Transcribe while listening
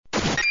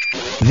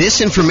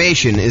This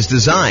information is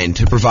designed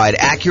to provide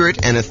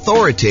accurate and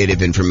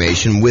authoritative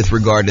information with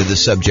regard to the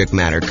subject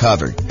matter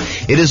covered.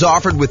 It is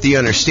offered with the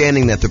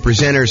understanding that the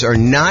presenters are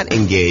not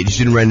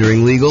engaged in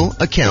rendering legal,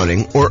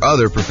 accounting, or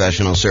other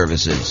professional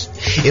services.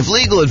 If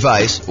legal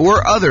advice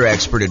or other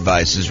expert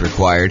advice is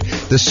required,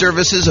 the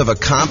services of a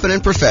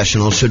competent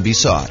professional should be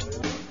sought.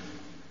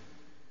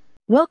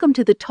 Welcome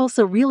to the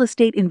Tulsa Real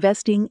Estate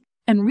Investing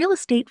and Real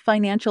Estate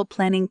Financial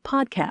Planning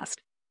Podcast.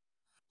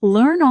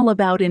 Learn all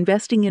about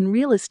investing in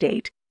real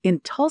estate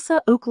in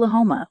Tulsa,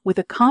 Oklahoma, with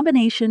a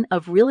combination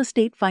of real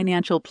estate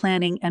financial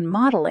planning and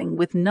modeling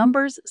with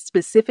numbers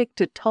specific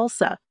to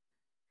Tulsa,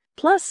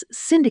 plus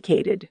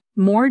syndicated,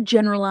 more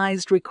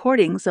generalized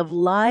recordings of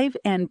live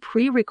and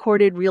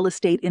pre-recorded real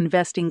estate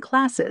investing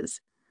classes,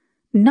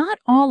 not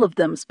all of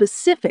them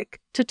specific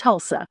to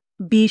Tulsa.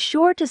 Be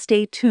sure to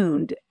stay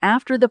tuned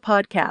after the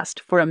podcast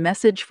for a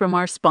message from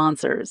our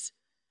sponsors.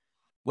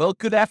 Well,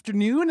 good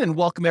afternoon and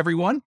welcome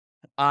everyone.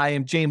 I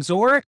am James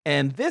Orr,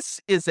 and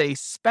this is a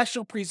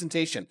special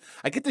presentation.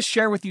 I get to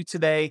share with you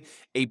today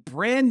a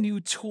brand new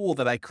tool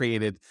that I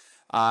created,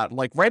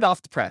 right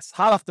off the press,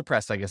 hot off the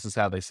press, I guess is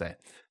how they say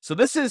it. So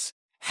this is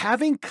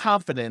having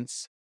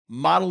confidence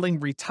modeling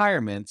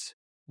retirement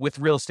with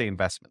real estate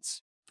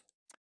investments.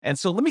 And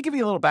so let me give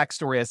you a little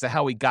backstory as to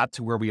how we got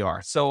to where we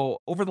are. So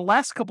over the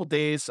last couple of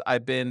days,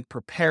 I've been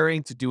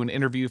preparing to do an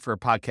interview for a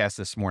podcast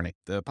this morning.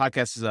 The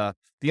podcast is, the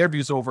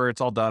interview's over,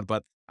 it's all done,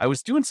 but I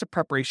was doing some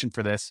preparation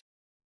for this.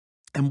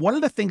 And one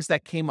of the things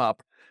that came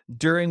up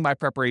during my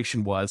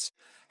preparation was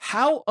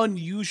how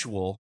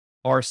unusual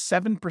are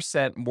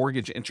 7%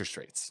 mortgage interest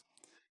rates.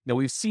 Now,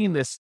 we've seen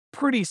this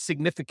pretty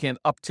significant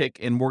uptick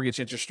in mortgage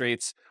interest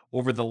rates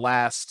over the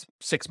last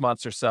 6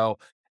 months or so.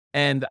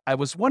 And I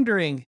was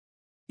wondering,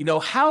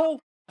 how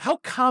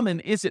common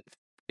is it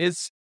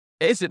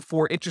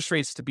for interest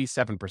rates to be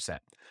 7%?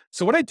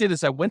 So what I did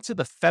is I went to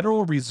the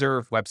Federal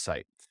Reserve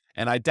website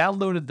and I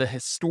downloaded the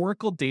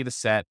historical data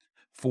set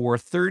for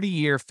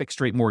 30-year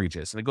fixed-rate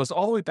mortgages. And it goes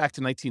all the way back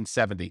to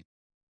 1970.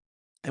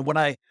 And when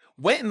I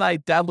went and I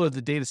downloaded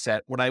the data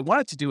set, what I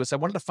wanted to do is I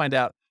wanted to find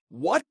out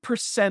what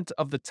percent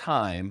of the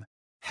time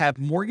have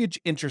mortgage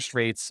interest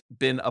rates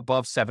been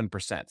above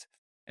 7%.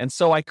 And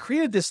so I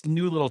created this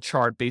new little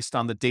chart based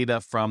on the data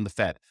from the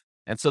Fed.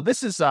 And so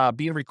this is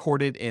being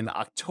recorded in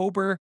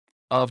October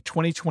of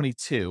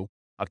 2022,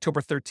 October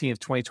 13th,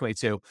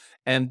 2022.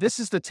 And this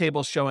is the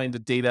table showing the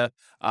data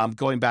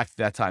going back to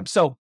that time.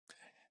 So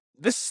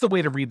this is the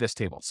way to read this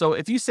table. So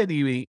if you say to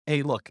me,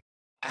 hey, look,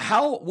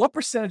 what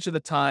percentage of the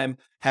time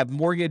have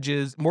mortgage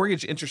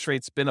interest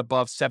rates been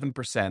above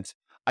 7%?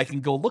 I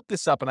can go look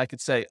this up and I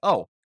could say,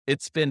 oh,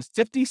 it's been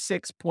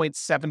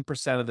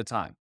 56.7% of the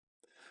time.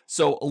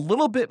 So a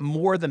little bit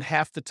more than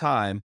half the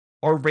time,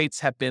 our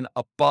rates have been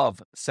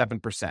above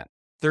 7%,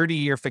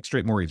 30-year fixed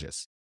rate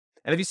mortgages.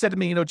 And if you said to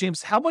me,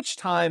 James, how much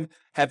time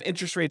have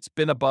interest rates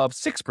been above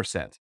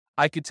 6%?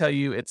 I could tell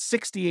you it's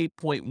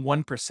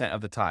 68.1%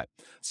 of the time.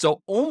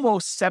 So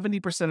almost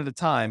 70% of the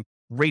time,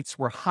 rates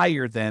were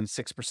higher than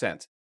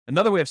 6%.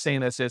 Another way of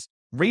saying this is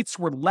rates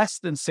were less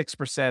than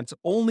 6%,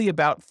 only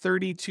about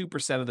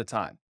 32% of the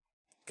time.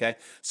 Okay.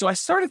 So I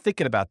started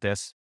thinking about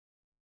this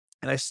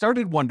and I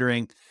started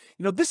wondering,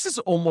 this is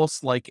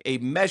almost like a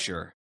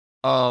measure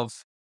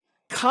of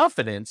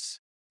confidence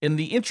in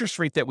the interest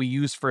rate that we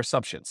use for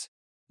assumptions.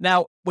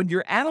 Now, when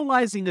you're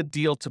analyzing a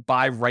deal to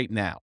buy right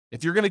now,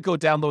 if you're going to go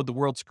download the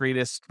world's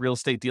greatest real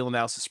estate deal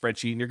analysis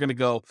spreadsheet and you're going to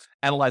go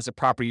analyze a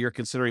property you're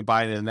considering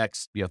buying in the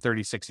next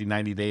 30, 60,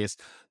 90 days,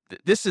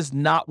 this is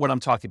not what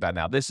I'm talking about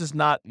now. This is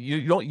not,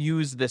 you don't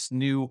use this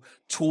new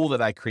tool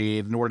that I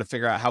created in order to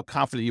figure out how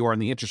confident you are in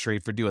the interest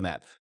rate for doing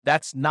that.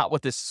 That's not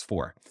what this is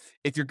for.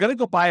 If you're going to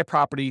go buy a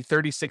property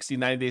 30, 60,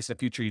 90 days in the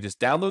future, you just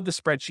download the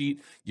spreadsheet,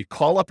 you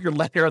call up your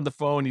lender on the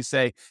phone, you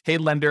say, hey,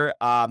 lender,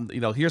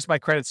 here's my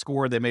credit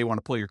score. They may want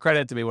to pull your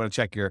credit. They may want to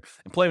check your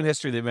employment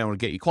history. They may want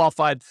to get you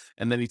qualified.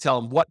 And then you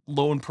tell them what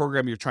loan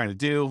program you're trying to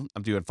do.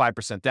 I'm doing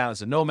 5% down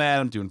as a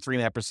nomad. I'm doing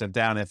 3.5%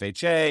 down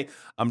FHA.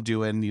 I'm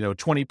doing,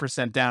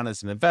 20% down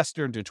as an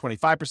investor. I'm doing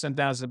 25%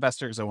 down as an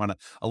investor because I want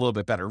a little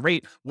bit better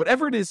rate.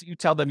 Whatever it is you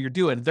tell them you're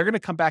doing, they're going to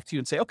come back to you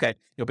and say, okay,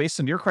 based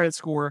on your credit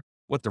score,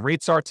 what the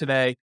rates are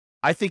today,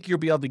 I think you'll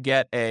be able to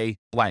get a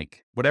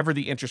blank, whatever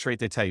the interest rate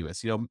they tell you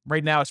is.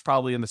 Right now it's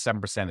probably in the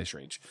 7%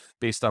 range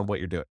based on what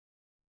you're doing.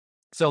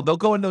 So they'll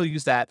go and they'll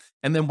use that.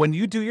 And then when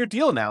you do your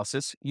deal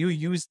analysis, you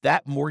use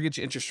that mortgage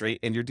interest rate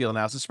in your deal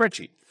analysis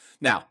spreadsheet.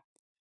 Now,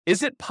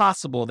 is it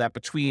possible that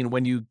between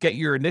when you get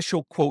your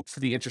initial quote for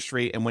the interest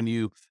rate and when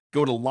you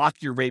go to lock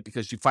your rate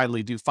because you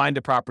finally do find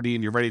a property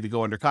and you're ready to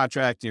go under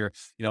contract, you're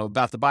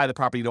about to buy the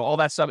property, all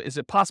that stuff, is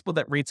it possible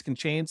that rates can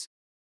change?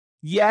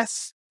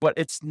 Yes, but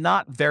it's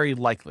not very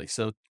likely.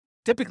 So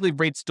typically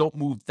rates don't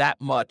move that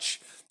much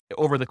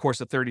over the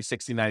course of 30,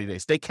 60, 90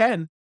 days. They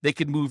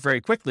could move very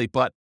quickly,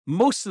 but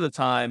most of the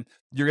time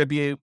you're going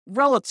to be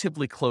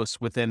relatively close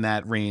within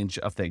that range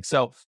of things.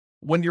 So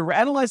when you're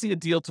analyzing a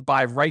deal to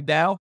buy right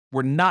now,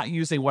 we're not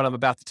using what I'm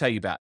about to tell you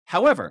about.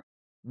 However,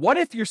 what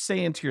if you're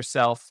saying to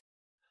yourself,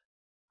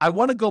 I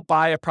want to go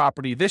buy a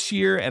property this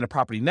year and a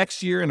property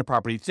next year and a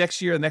property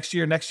next year, next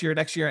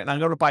year, and I'm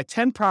going to buy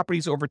 10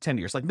 properties over 10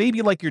 years. Like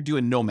maybe like you're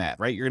doing Nomad,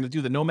 right? You're going to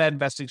do the Nomad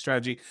investing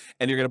strategy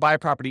and you're going to buy a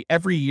property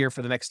every year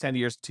for the next 10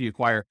 years to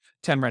acquire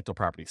 10 rental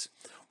properties.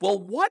 Well,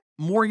 what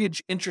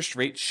mortgage interest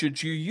rate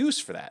should you use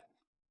for that?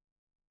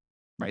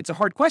 Right? It's a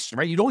hard question,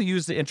 right? You don't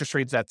use the interest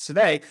rates that's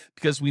today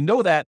because we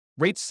know that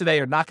rates today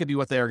are not going to be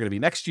what they are going to be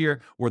next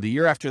year or the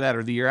year after that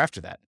or the year after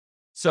that.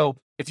 So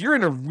if you're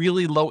in a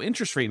really low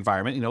interest rate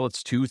environment,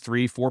 it's 2,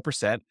 3,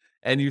 4%,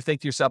 and you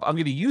think to yourself, I'm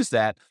going to use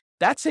that,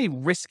 that's a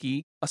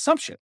risky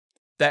assumption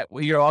that,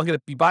 I'm going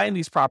to be buying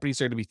these properties.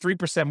 They're going to be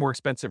 3% more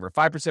expensive or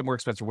 5% more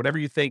expensive, whatever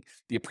you think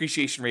the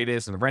appreciation rate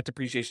is and the rent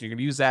appreciation, you're going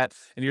to use that.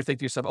 And you're thinking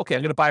to yourself, okay,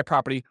 I'm going to buy a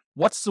property.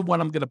 What's the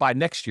one I'm going to buy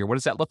next year? What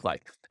does that look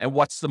like? And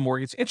what's the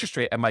mortgage interest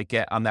rate I might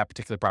get on that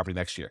particular property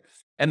next year?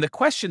 And the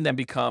question then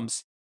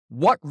becomes,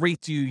 what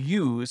rate do you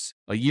use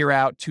a year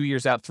out, 2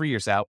 years out, 3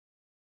 years out?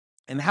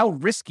 And how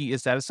risky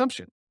is that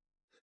assumption?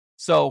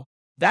 So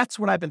that's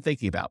what I've been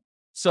thinking about.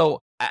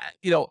 So,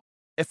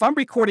 if I'm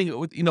recording,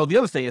 the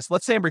other thing is,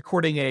 let's say I'm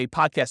recording a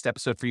podcast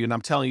episode for you and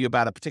I'm telling you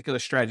about a particular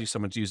strategy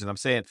someone's using. I'm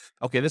saying,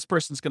 okay, this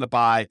person's going to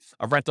buy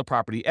a rental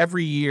property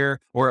every year,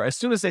 or as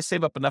soon as they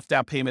save up enough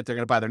down payment, they're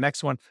going to buy their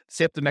next one.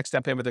 Save up the next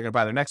down payment, they're going to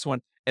buy their next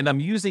one. And I'm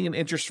using an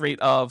interest rate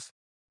of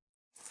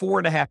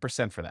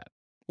 4.5% for that.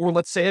 Or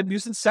let's say I'm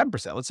using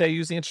 7%. Let's say I'm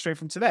using the interest rate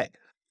from today.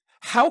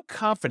 How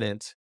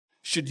confident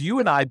should you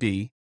and I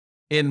be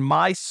in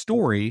my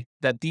story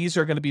that these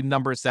are going to be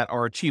numbers that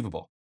are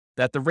achievable,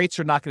 that the rates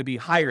are not going to be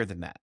higher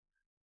than that?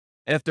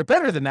 And if they're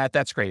better than that,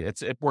 that's great.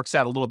 It works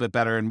out a little bit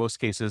better in most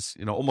cases,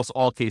 almost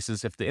all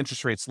cases. If the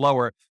interest rate's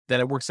lower, then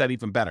it works out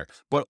even better.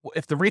 But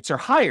if the rates are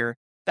higher,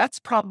 that's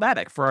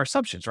problematic for our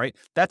assumptions, right?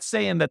 That's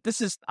saying that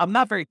I'm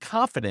not very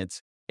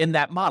confident in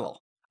that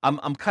model.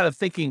 I'm kind of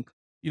thinking,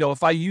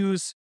 if I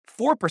use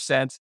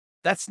 4%,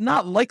 that's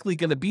not likely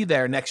going to be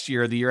there next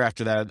year or the year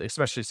after that,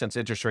 especially since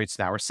interest rates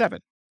now are 7.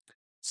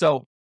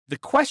 So the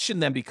question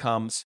then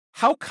becomes,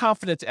 how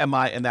confident am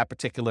I in that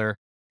particular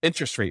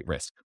interest rate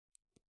risk?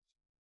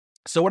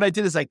 So what I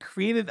did is I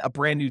created a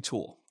brand new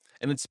tool,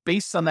 and it's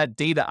based on that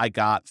data I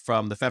got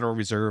from the Federal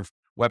Reserve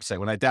website.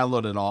 When I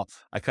downloaded it all,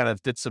 I kind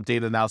of did some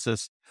data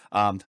analysis,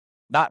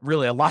 not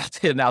really a lot of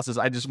data analysis.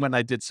 I just went and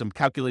I did some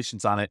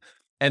calculations on it.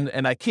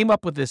 And I came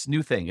up with this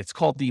new thing. It's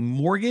called the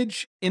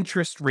Mortgage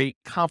Interest Rate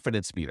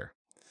Confidence Meter.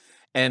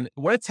 And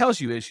what it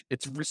tells you is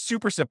it's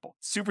super simple,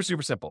 super,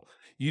 super simple.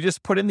 You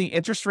just put in the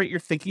interest rate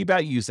you're thinking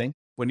about using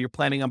when you're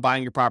planning on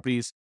buying your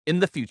properties in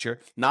the future,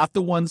 not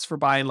the ones for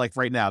buying like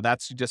right now.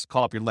 That's, you just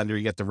call up your lender,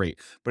 you get the rate.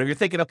 But if you're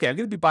thinking, okay, I'm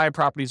going to be buying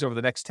properties over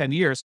the next 10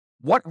 years,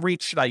 what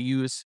rate should I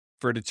use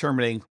for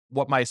determining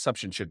what my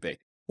assumption should be?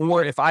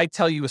 Or if I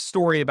tell you a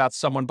story about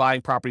someone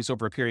buying properties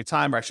over a period of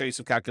time, or I show you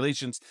some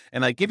calculations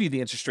and I give you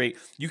the interest rate,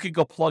 you could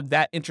go plug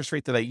that interest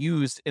rate that I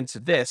used into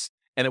this,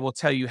 and it will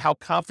tell you how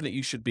confident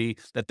you should be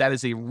that that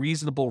is a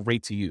reasonable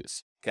rate to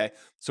use. Okay.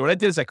 So what I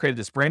did is I created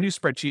this brand new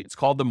spreadsheet. It's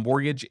called the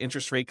Mortgage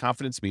Interest Rate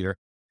Confidence Meter.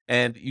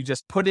 And you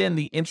just put in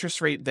the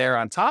interest rate there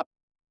on top,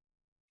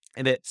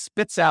 and it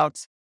spits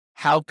out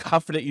how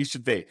confident you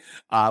should be,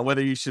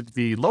 whether you should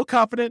be low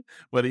confident,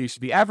 whether you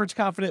should be average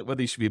confident,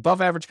 whether you should be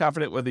above average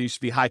confident, whether you should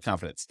be high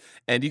confidence.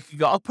 And you can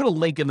go, I'll put a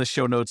link in the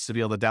show notes to be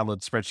able to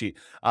download the spreadsheet.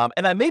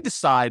 And I may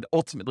decide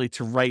ultimately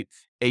to write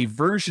a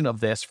version of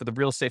this for the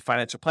Real Estate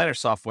Financial Planner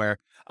software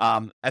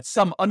at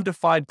some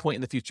undefined point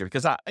in the future,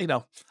 because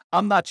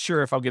I'm not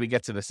sure if I'm going to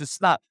get to this.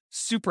 It's not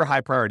super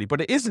high priority, but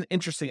it is an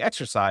interesting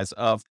exercise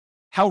of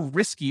how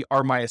risky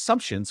are my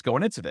assumptions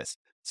going into this.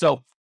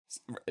 So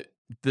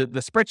the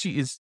spreadsheet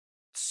is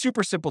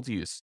super simple to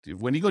use.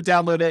 When you go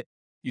download it,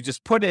 you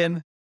just put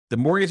in the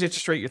mortgage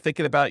interest rate you're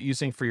thinking about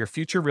using for your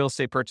future real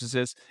estate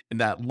purchases in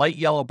that light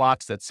yellow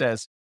box that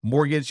says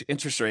mortgage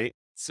interest rate.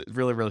 It's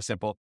really, really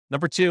simple.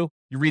 Number 2,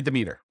 you read the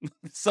meter.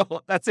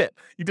 So that's it.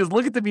 You just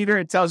look at the meter.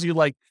 It tells you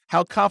like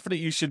how confident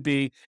you should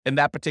be in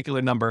that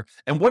particular number.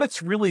 And what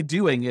it's really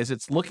doing is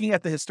it's looking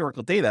at the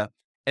historical data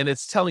and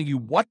it's telling you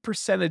what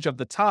percentage of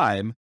the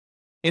time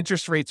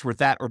interest rates were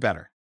that or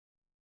better.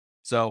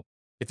 So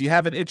if you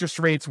have an interest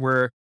rates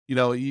where,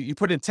 you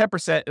put in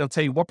 10%, it'll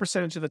tell you what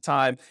percentage of the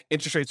time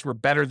interest rates were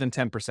better than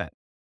 10%.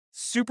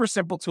 Super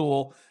simple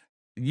tool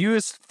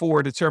used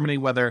for determining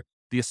whether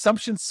the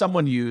assumptions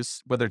someone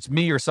used, whether it's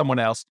me or someone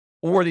else,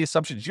 or the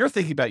assumptions you're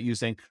thinking about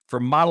using for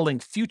modeling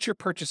future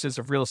purchases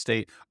of real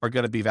estate are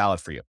going to be valid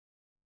for you.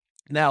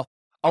 Now,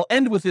 I'll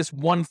end with this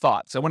one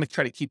thought. So I want to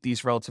try to keep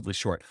these relatively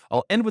short.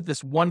 I'll end with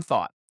this one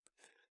thought.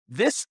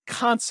 This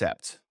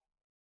concept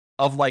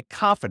of like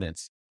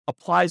confidence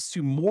applies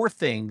to more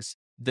things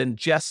than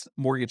just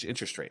mortgage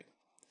interest rate.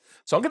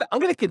 So I'm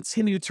going to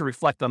continue to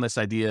reflect on this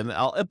idea, and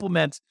I'll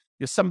implement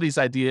some of these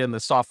ideas in the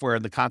software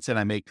and the content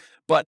I make.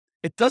 But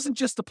it doesn't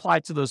just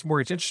apply to those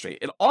mortgage interest rate.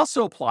 It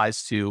also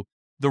applies to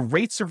the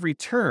rates of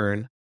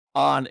return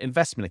on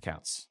investment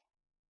accounts.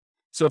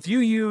 So if you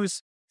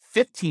use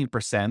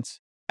 15%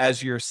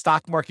 as your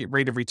stock market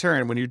rate of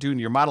return when you're doing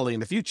your modeling in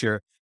the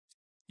future,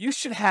 you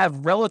should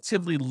have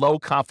relatively low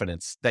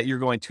confidence that you're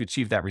going to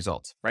achieve that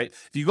result, right?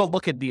 If you go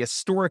look at the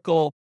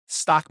historical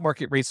stock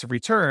market rates of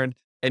return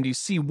and you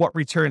see what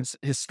returns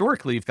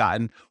historically you've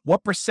gotten,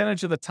 what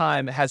percentage of the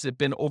time has it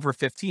been over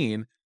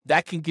 15?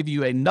 That can give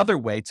you another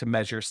way to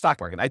measure stock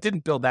market. I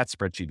didn't build that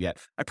spreadsheet yet.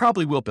 I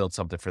probably will build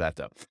something for that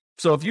though.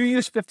 So if you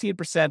use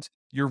 15%,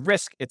 your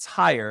risk, it's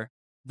higher.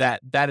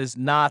 That is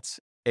not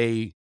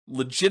a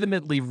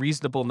legitimately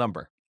reasonable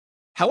number.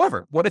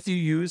 However, what if you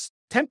use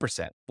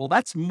 10%? Well,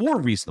 that's more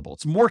reasonable.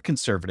 It's more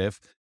conservative.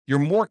 You're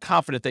more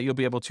confident that you'll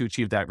be able to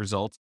achieve that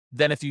result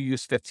than if you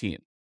use 15.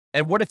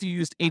 And what if you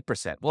used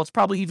 8%? Well, it's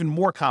probably even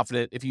more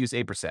confident if you use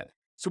 8%.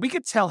 So we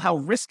could tell how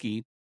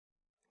risky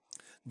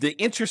the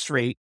interest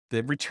rate,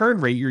 the return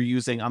rate you're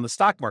using on the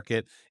stock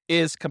market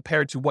is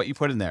compared to what you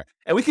put in there.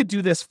 And we could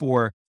do this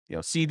for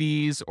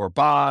CDs or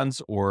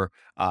bonds or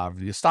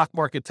the stock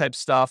market type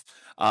stuff.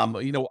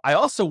 I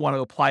also want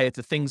to apply it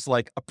to things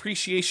like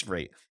appreciation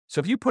rate. So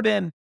if you put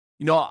in,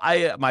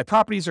 my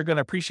properties are going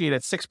to appreciate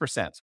at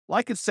 6%. Well,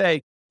 I could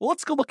say, well,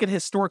 let's go look at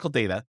historical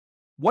data.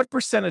 What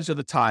percentage of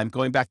the time,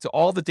 going back to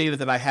all the data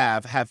that I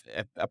have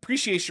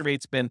appreciation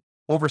rates been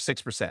over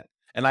 6%?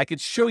 And I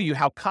could show you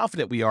how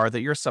confident we are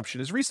that your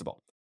assumption is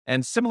reasonable.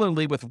 And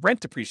similarly with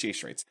rent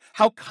appreciation rates,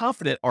 how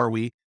confident are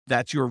we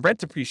that your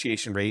rent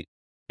appreciation rate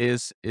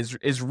is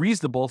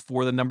reasonable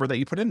for the number that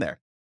you put in there?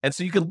 And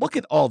so you can look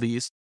at all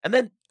these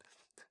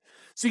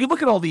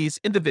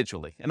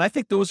individually. And I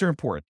think those are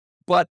important.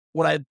 But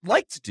what I'd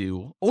like to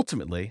do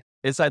ultimately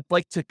is I'd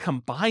like to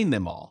combine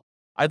them all.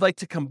 I'd like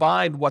to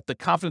combine what the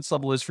confidence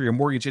level is for your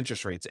mortgage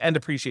interest rates and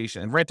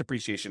appreciation and rent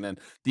appreciation and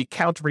the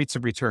account rates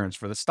of returns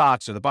for the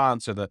stocks or the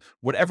bonds or the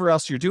whatever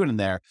else you're doing in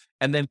there,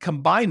 and then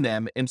combine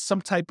them in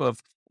some type of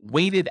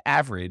weighted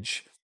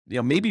average,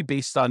 maybe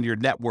based on your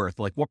net worth,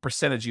 like what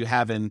percentage you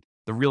have in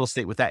the real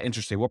estate with that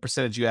interest rate, what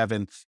percentage you have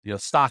in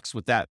stocks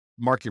with that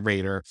market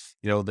rate, or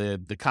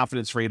the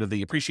confidence rate or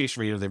the appreciation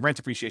rate or the rent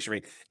appreciation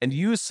rate, and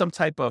use some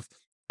type of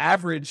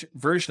average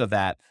version of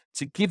that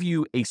to give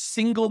you a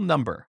single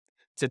number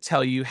to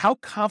tell you how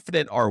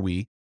confident are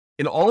we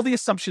in all the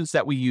assumptions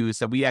that we use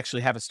that we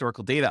actually have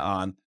historical data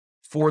on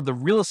for the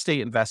real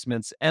estate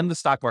investments and the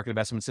stock market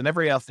investments and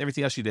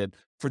everything else you did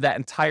for that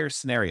entire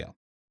scenario.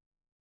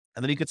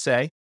 And then you could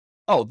say,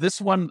 oh, this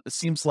one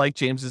seems like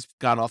James has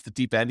gone off the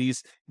deep end.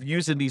 He's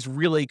using these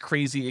really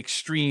crazy,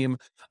 extreme,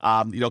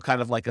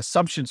 kind of like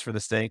assumptions for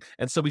this thing.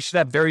 And so we should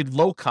have very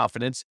low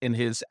confidence in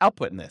his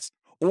output in this.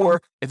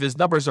 Or if his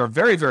numbers are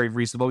very, very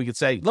reasonable, we could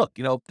say, look,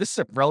 this is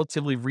a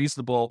relatively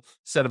reasonable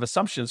set of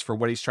assumptions for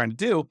what he's trying to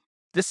do.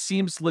 This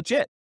seems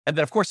legit. And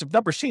then, of course, if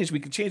numbers change, we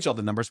can change all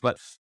the numbers. But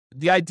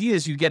the idea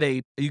is you get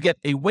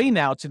a way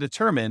now to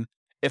determine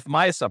if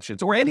my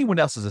assumptions or anyone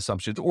else's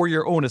assumptions or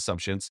your own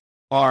assumptions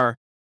are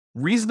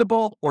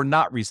reasonable or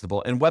not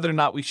reasonable, and whether or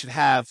not we should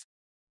have,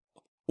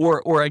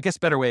 or I guess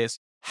better way is,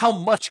 how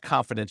much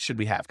confidence should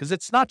we have? Because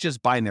it's not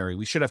just binary.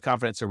 We should have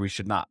confidence or we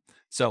should not.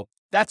 So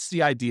that's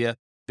the idea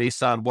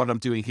based on what I'm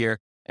doing here.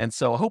 And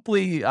so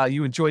hopefully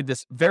you enjoyed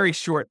this very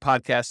short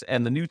podcast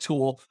and the new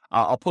tool.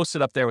 I'll post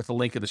it up there with a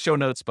link in the show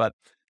notes. But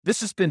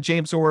this has been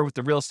James Orr with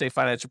the Real Estate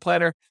Financial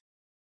Planner.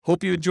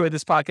 Hope you enjoyed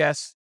this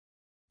podcast.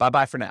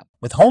 Bye-bye for now.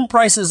 With home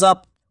prices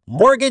up,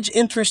 mortgage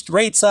interest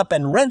rates up,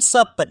 and rents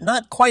up, but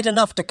not quite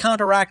enough to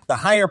counteract the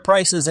higher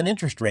prices and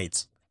interest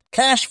rates,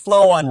 cash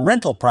flow on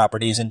rental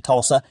properties in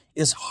Tulsa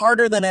is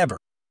harder than ever.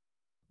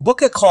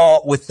 Book a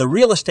call with the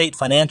Real Estate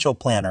Financial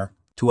Planner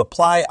to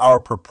apply our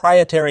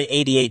proprietary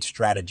 88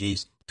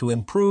 strategies to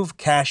improve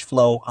cash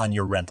flow on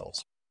your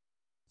rentals.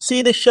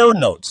 See the show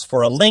notes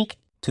for a link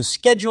to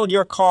schedule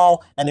your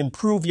call and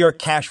improve your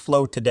cash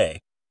flow today.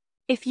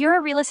 If you're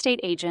a real estate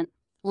agent,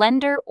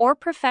 lender, or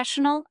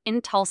professional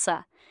in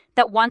Tulsa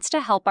that wants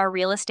to help our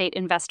real estate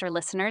investor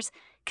listeners,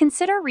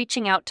 consider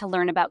reaching out to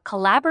learn about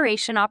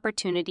collaboration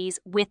opportunities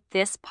with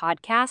this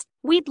podcast.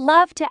 We'd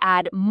love to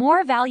add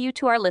more value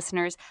to our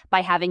listeners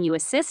by having you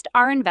assist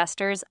our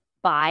investors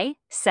buy,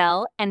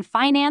 sell, and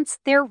finance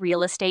their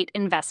real estate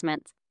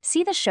investments.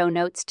 See the show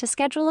notes to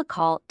schedule a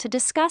call to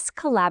discuss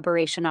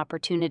collaboration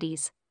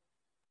opportunities.